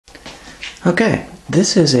Okay,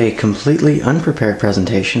 this is a completely unprepared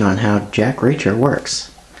presentation on how jack reacher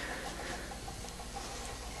works.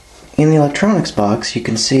 In the electronics box you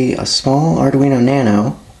can see a small Arduino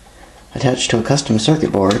Nano attached to a custom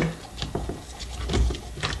circuit board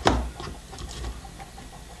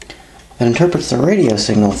that interprets the radio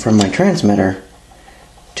signal from my transmitter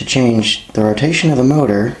to change the rotation of the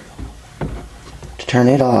motor to turn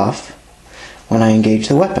it off when I engage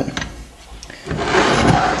the weapon.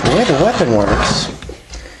 The way the weapon works,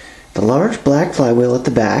 the large black flywheel at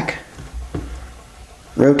the back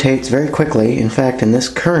rotates very quickly. In fact, in this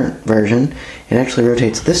current version, it actually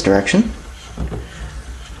rotates this direction.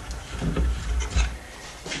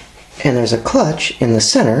 And there's a clutch in the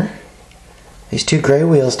center, these two gray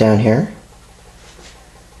wheels down here,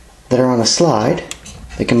 that are on a slide.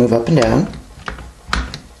 They can move up and down.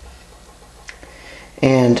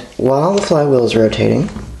 And while the flywheel is rotating,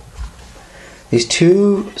 these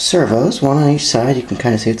two servos, one on each side, you can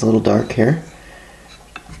kind of see it's a little dark here,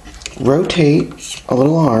 rotate a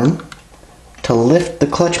little arm to lift the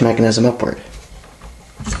clutch mechanism upward.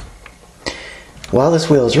 While this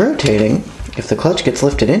wheel is rotating, if the clutch gets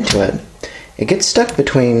lifted into it, it gets stuck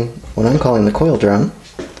between what I'm calling the coil drum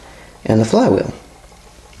and the flywheel.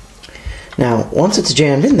 Now, once it's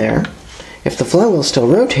jammed in there, if the flywheel is still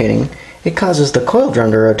rotating, it causes the coil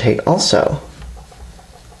drum to rotate also.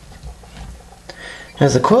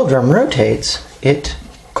 As the coil drum rotates, it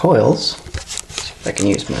coils. See if I can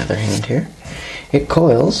use my other hand here. It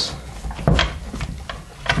coils,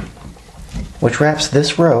 which wraps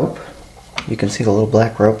this rope, you can see the little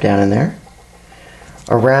black rope down in there,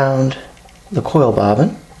 around the coil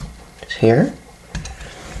bobbin, just here.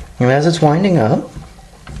 And as it's winding up,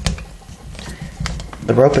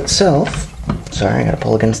 the rope itself, sorry, I gotta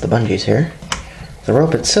pull against the bungees here. The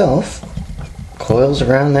rope itself coils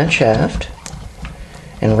around that shaft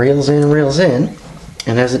and reels in,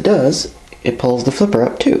 and as it does, it pulls the flipper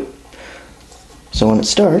up too. So when it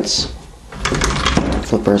starts, the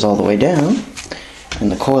flipper is all the way down,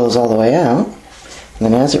 and the coil is all the way out, and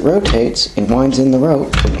then as it rotates, it winds in the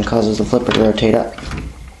rope and causes the flipper to rotate up.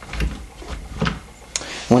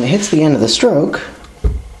 When it hits the end of the stroke,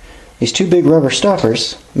 these two big rubber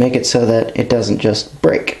stoppers make it so that it doesn't just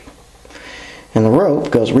break. And the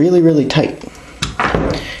rope goes really, really tight.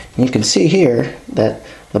 And you can see here that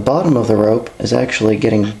the bottom of the rope is actually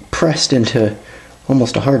getting pressed into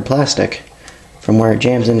almost a hard plastic from where it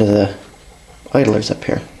jams into the idlers up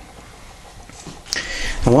here.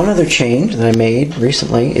 And one other change that I made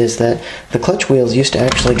recently is that the clutch wheels used to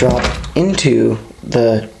actually drop into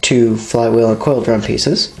the two flywheel and coil drum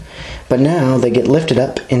pieces, but now they get lifted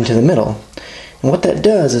up into the middle. And what that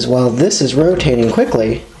does is while this is rotating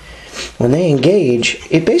quickly, when they engage,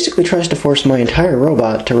 it basically tries to force my entire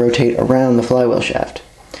robot to rotate around the flywheel shaft.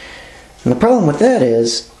 And the problem with that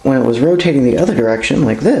is, when it was rotating the other direction,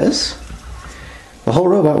 like this, the whole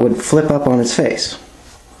robot would flip up on its face.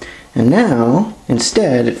 And now,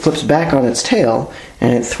 instead, it flips back on its tail,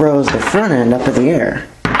 and it throws the front end up in the air,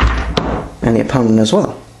 and the opponent as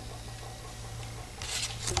well.